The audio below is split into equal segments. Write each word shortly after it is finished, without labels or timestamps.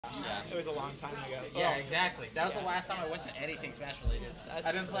It was a long time ago. Yeah, exactly. That was the last time I went to anything Smash related.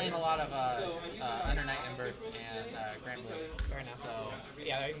 I've been playing a lot of Under Night and Birth and Grand Blue. Fair enough. So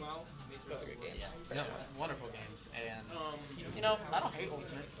yeah, those are good games. yeah, no, wonderful games. And you know, I don't hate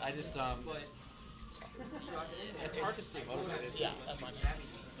Ultimate. I just it's hard to stay motivated. Yeah, that's my. So,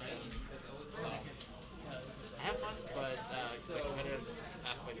 I have fun, but the competitive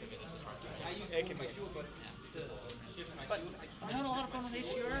aspect of it is just hard to It can be. yeah, just a little bit. But I'm having a lot of fun with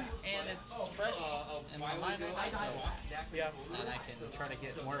HDR, and it's fresh in my mind right now, so Yeah. and I can try to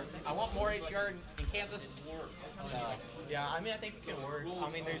get more. I want more HDR in Kansas. So, Yeah, I mean, I think it can work. I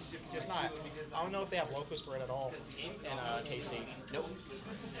mean, there's just not. I don't know if they have locals for it at all in KC. nope.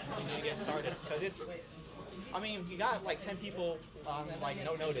 When you get started, because it's. I mean, you got like 10 people on like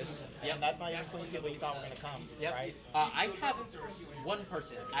no notice, Yep. and that's not even including people you thought were gonna come, Yep. right? I have one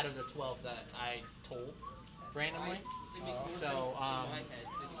person out of the 12 that I told randomly. So,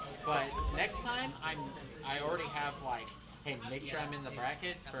 but next time I already have like, hey, make sure I'm in the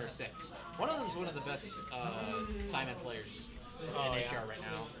bracket for 6. One of them is one of the best Simon players in HR right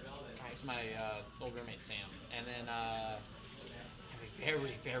now. It's my old roommate Sam, and then I have a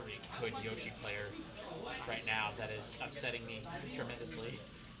very, very good Yoshi player right now that is upsetting me tremendously,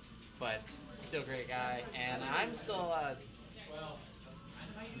 but still great guy, and I'm still I'm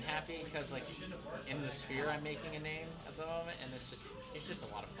happy because like in the sphere I'm making a name at the moment, and it's just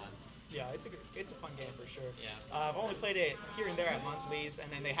a lot of fun. Yeah, it's a fun game for sure. Yeah. I've only played it here and there at monthlies, and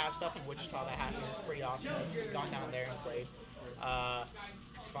then they have stuff in Wichita that happens pretty often. I've gone down there and played.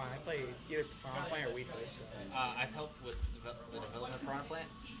 It's fun. I play either Piranha Plant or Wii Fit. So. I've helped with the development of Piranha Plant.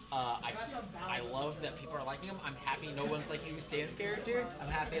 I love that people are liking them. I'm happy no one's like you Stan's character. I'm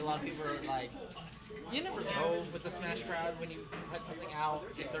happy a lot of people are like, you never know with the Smash crowd when you put something out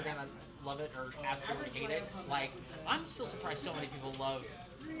if they're gonna love it or absolutely hate it. Like, I'm still surprised so many people love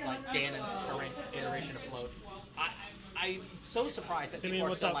like Ganon's current iteration of Float. I'm so surprised that people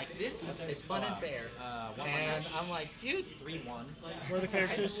are still like, this is fun and fair. And I'm like, dude, 3-1. Where are the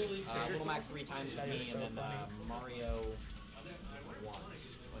characters? Little Mac 3 times with me, is so and then Mario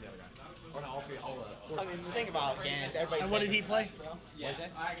once. Or the other guy. Or no, all 4 I mean, the thing about Ganon is everybody's. And what did he play? yeah, Was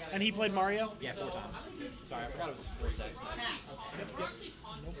it? And he played Mario? Yeah, 4 times. Sorry, I forgot it was 4 sets.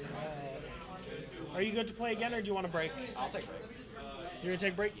 Are you good to play again, or do you want to break? I'll take it. You're going to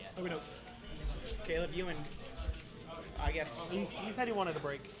take a break? Okay, no. Caleb, you and I guess. He said he wanted to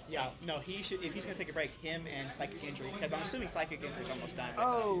break. Yeah, no, he should. If he's gonna take a break, him and Psychic Injury, because I'm assuming Psychic Injury's almost done.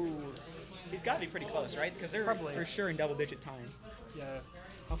 Oh, He's got to be pretty close, right? Because they're Probably. for sure in double-digit time. yeah,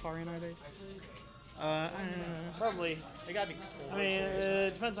 How far in are they? probably. They gotta be. I mean,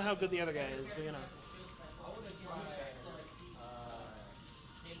 it depends on how good the other guy is, but you know.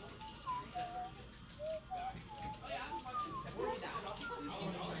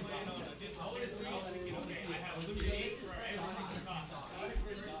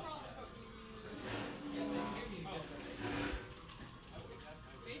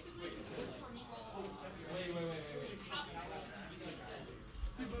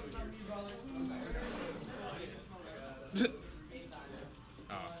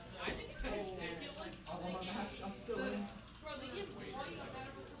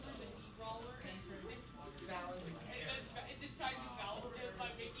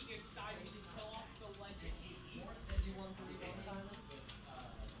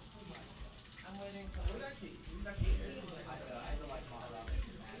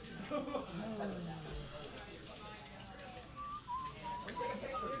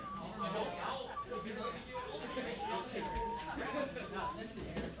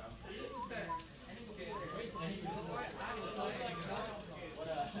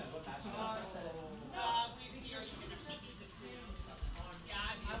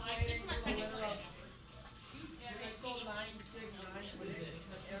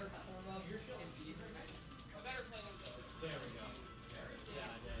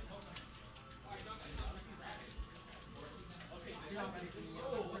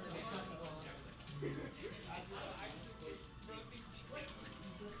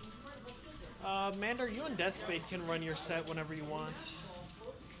 Mander, you and Deathspade can run your set whenever you want.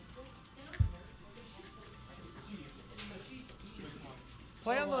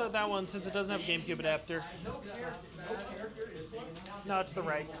 Play on that one since it doesn't have a GameCube adapter. No, to the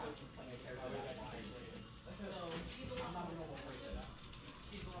right.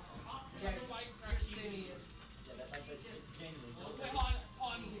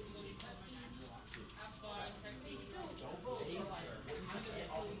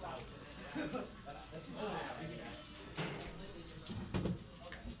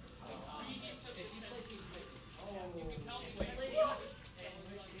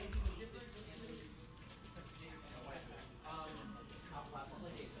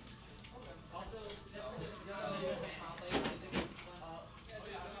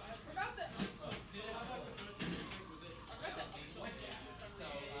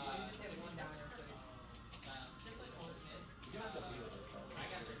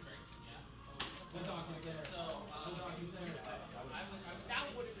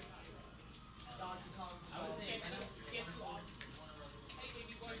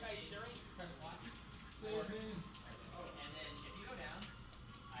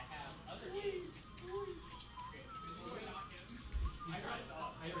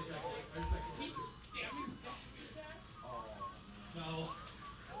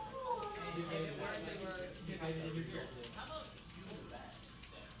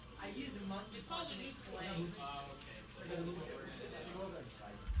 I used the monkey punch and it flamed. I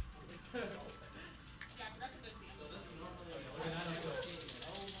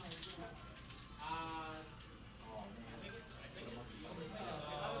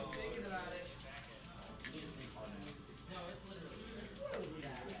was thinking about it. No, it's literally. What is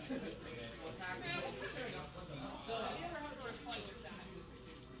that? So have you ever had to play with that?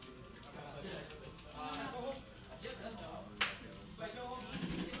 Yep, that's all.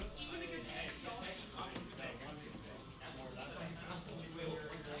 Even if it's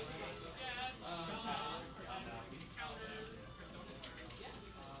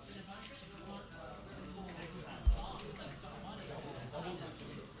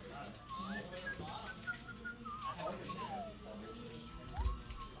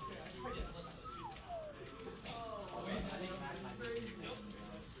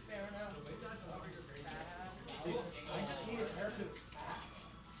fair enough. I just need a haircut fast.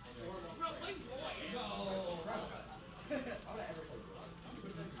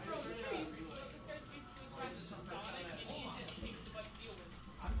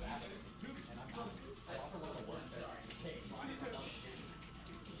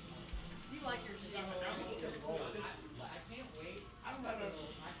 You like your shit. I can't wait. I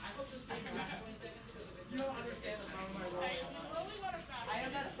hope this game is 20 seconds because if You don't understand the problem I roll. I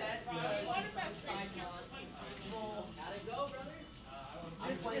have that set to side con. Roll. gotta go, brothers.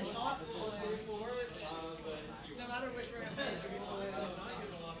 This is not no matter which way I play, I roll it.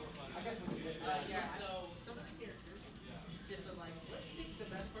 Yeah, so some of the characters just are like, let's take the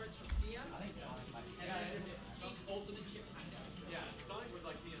best parts from Theon and then just keep ultimate shit. Yeah, Sonic was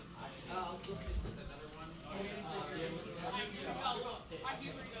like the This is another one.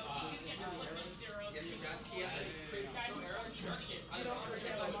 Yes, you guys. He has a crazy control arrow. You don't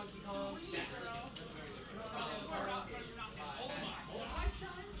understand my Monkey Kong.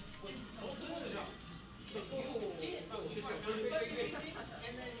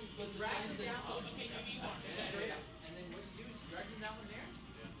 And then drag him down. Straight up. And then what you do is you drag him down from there.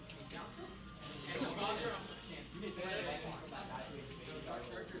 You bounce him. And you bounce him.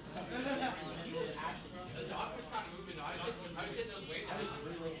 The dog was kind of moving. I was hitting those weights. I was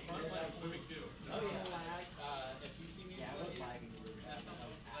moving too. Oh yeah. If you see me, I will. I'll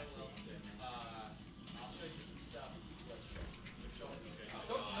show you some stuff.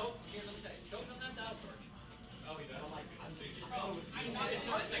 Nope. Here, let me tell you. Choke doesn't have dial storage. Oh, he does. It's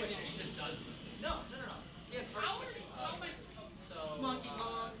hard switching. He just does. No. He has hard switching. So Monkey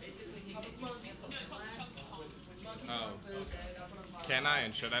Kong. basically, he can cancel flag with switching. Monkey Oh. Kong Thursday, that's what I'm talking Can I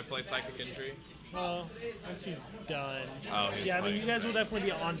and should I play Psychic Injury? Well, once he's done. Oh, he's Yeah, I mean, playing you guys will Psychic. definitely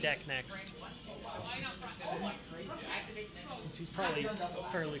be on deck next, Activate next. since he's probably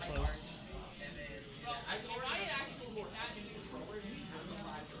fairly close. And then I actually controllers.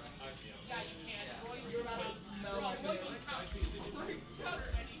 You're about to smell my pants.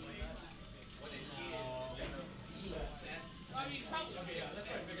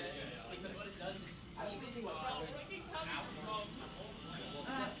 Because what it does is I don't see what we'll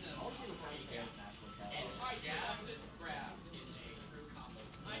set them and jab and grab is a true combo.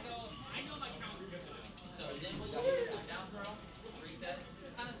 I know my counter. So then what you do is a down throw, reset.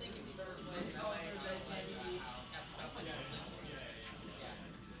 Kind of think if you've ever played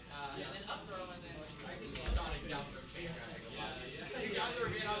and then up throw and then Sonic down throw chain graphic a lot. He got through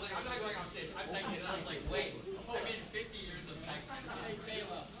me and I was like, I'm not going off stage. I'm taking it. I was like, wait. I mean, 50 years of tech.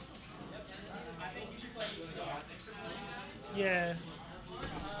 I think you should play ECR. Yeah.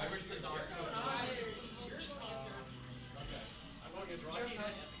 I wish the dog. I'm going against Rocky.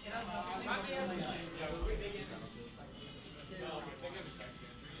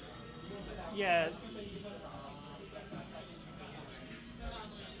 Yeah.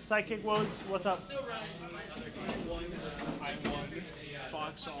 Psychic woes, what's up? I won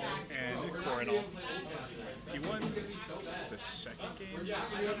Foxall and Coronal. He won the second game?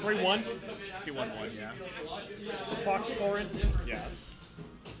 3-1. He won one, yeah. Fox Corin. Yeah.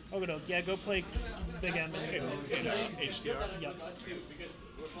 Oh, no. Yeah, go play Big M. In HDR? Yep.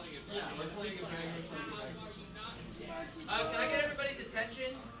 Can I get everybody's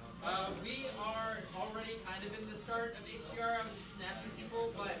attention? We are already kind of in the start of HDR. I was just snapping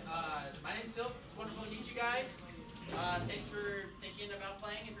people, but my name's Silk. It's wonderful to meet you guys. Thanks for thinking about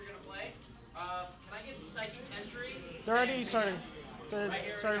playing if you're going to play. Can I get psychic entry? They're already starting. They're Right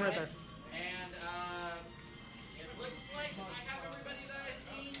here, starting right got there. it. And it looks like I have everybody that I've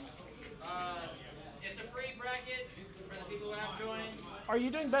seen. It's a free bracket for the people who have joined. Are you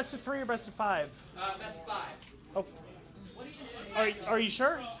doing best of 3 or best of 5? Best of 5. Oh. Are you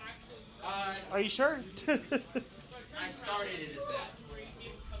sure? Are you sure? I started it as that.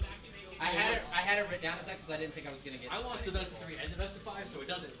 I had it written down as that because I didn't think I was gonna get. I lost the best of 3 and the best of 5, so it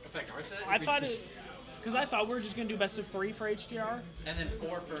doesn't affect our set. I thought it, because I thought we were just gonna do best of 3 for HDR. And then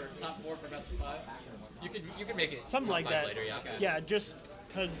top four for best of 5. You can make it Something like top 5 that. later, yeah. Okay. Yeah, just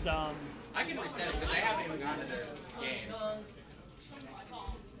because. I can reset it because I haven't even gotten to their game.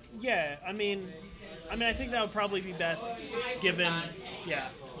 Yeah, I mean, I think that would probably be best given. Yeah,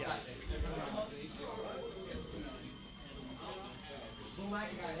 yeah.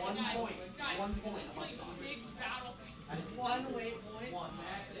 One point. Big battle. One waypoint. One.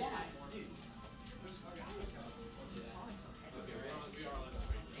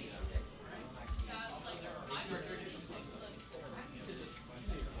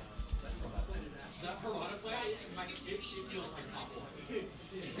 That Piranha play, it feels like top 1. It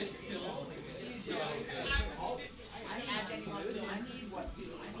feels so good.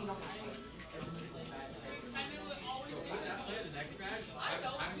 That play, the next match, I'm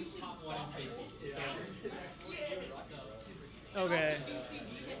top 1 in KC. Okay.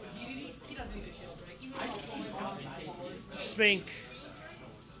 He doesn't need a shield, right? Spink.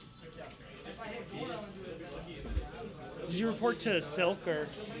 Did you report to Silk or?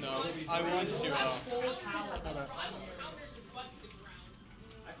 No, I want to.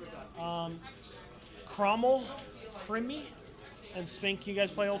 Cromwell, Crimmy, and Spink. You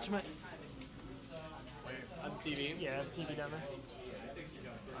guys play Ultimate? On TV. Yeah, the TV down there.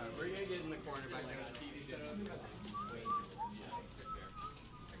 We're gonna get in the corner back there with the TV set up.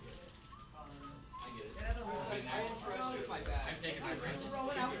 I'm taking my break.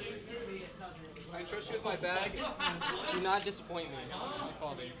 I trust you with my bag. Do not disappoint me, my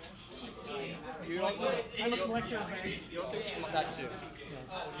father. You also. I'm a collector. You also that too.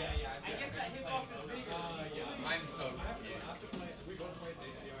 I'm so confused.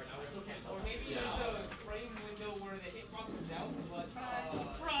 Maybe there's a frame window where the hitbox is out, but I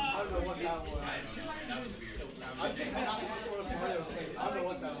don't know what that was. I think I don't know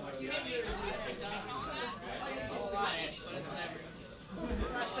what that was.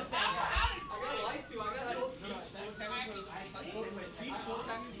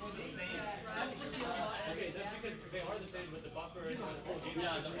 Okay, that's because they are the same with the buffer and the whole game.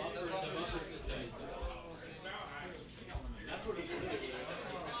 Yeah, the buffer system is. That's what it's really.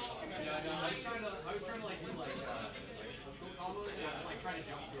 Yeah, no, I was trying to like do like combos and I was like trying to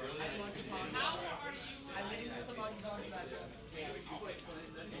jump too early. I'm hitting with the button dogs that.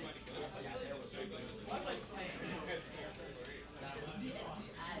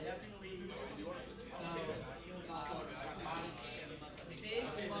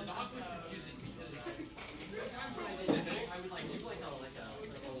 Okay, the dog was confusing because sometimes when I did the I would like do like a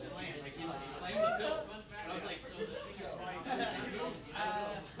slam, like you like slam the bill, and I was like, just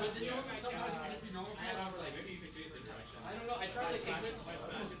but then sometimes it would just be normal, and I was like, maybe you could see it in direction. I don't know. I tried like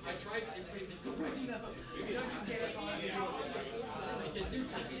I tried to input this direction. Maybe I can get it on the It's a new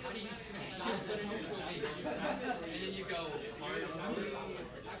technique. How do you smash it? Put a neutral lead, and then you go hard.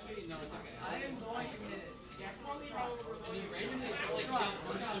 Actually, no, it's okay. I am going to hit it. And then randomly, like,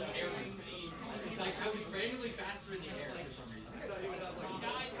 those airways. Like, I was randomly faster in the air for some reason.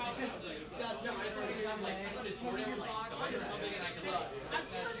 No, I thought his forward air would, like, stun or something, and I could, like,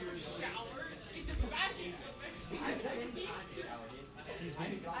 Excuse me.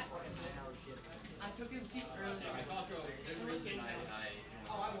 I took him seat earlier. I thought, there's a reason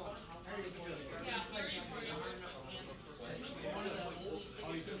Oh, I won't. I already put it.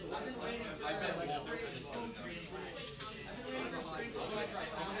 I've been waiting for I bet like Wolf spring. is so great. I've been waiting for spring. I'm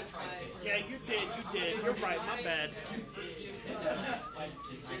gonna try it. Yeah, you did. You're right. My bad.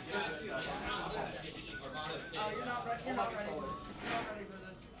 Oh, you're not ready. You're not ready for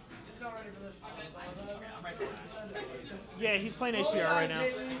this. You're not ready for this. Yeah, he's playing HDR right now.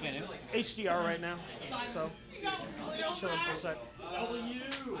 HDR right now. So, chilling for a sec.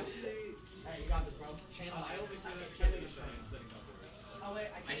 Hey, you got this, bro. Channel. I only said that channel is shine setting up. Oh wait,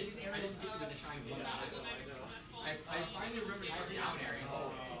 I I can't use didn't aerial. get you with the shine one time. I finally remembered to start down area. So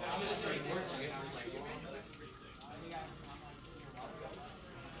I was like working. It was like,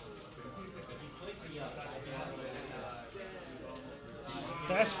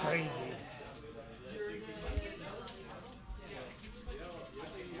 That's crazy.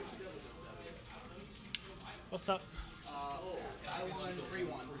 What's up? I won 3-1.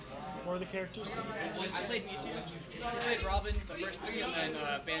 What are the characters? I played Mewtwo. I played Robin the first 3, and then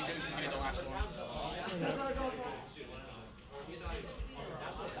Banjo because he was the last one.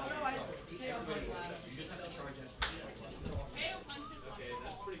 you just have to charge it.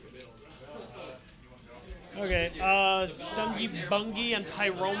 Okay, Stungy Bungy and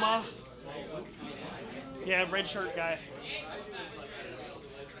Pyroma Yeah, red shirt guy.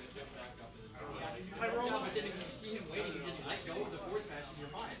 Hi, Roma. But then if you see him waiting, you just let go of the forward smash and you're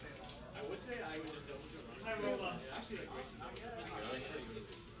fine. I would say I would just double jump. Hi, Roma. Actually, like Grace is not yet.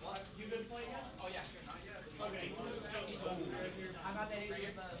 What? You been playing yet? Oh yeah, sure, not yet. Okay. I got that 8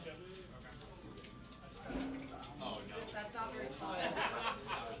 with the. Oh, no. That's not very kind.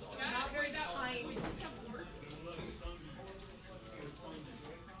 Not very kind.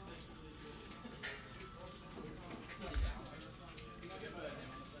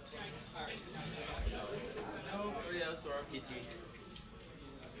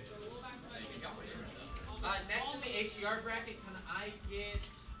 Next in the HDR bracket, can I get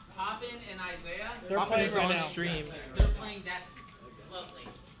Poppin and Izaiah? They're Poppin playing is right on now. stream. They're playing that. Lovely.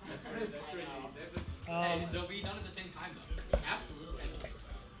 Hey, they'll be done at the same time, though. Absolutely.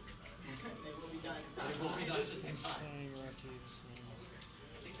 They will be done at the same time. I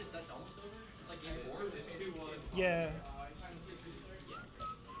think this set's almost over. It's like game 4. It's 2-1. Yeah.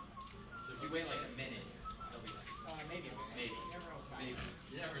 So if you wait like a minute, they'll be like. Maybe. Maybe. Maybe.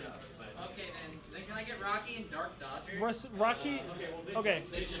 You never know. But Okay, then can I get Rocky and Dark Dodger? Rocky. Okay.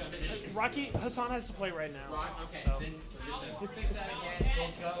 they just finished. Rocky Hassan has to play right now. Okay, So. then we'll fix that again.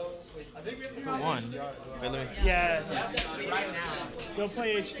 We'll go with. I think we have to For one. Wait, let me see. Yeah. right now. Go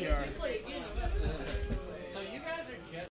play HDR.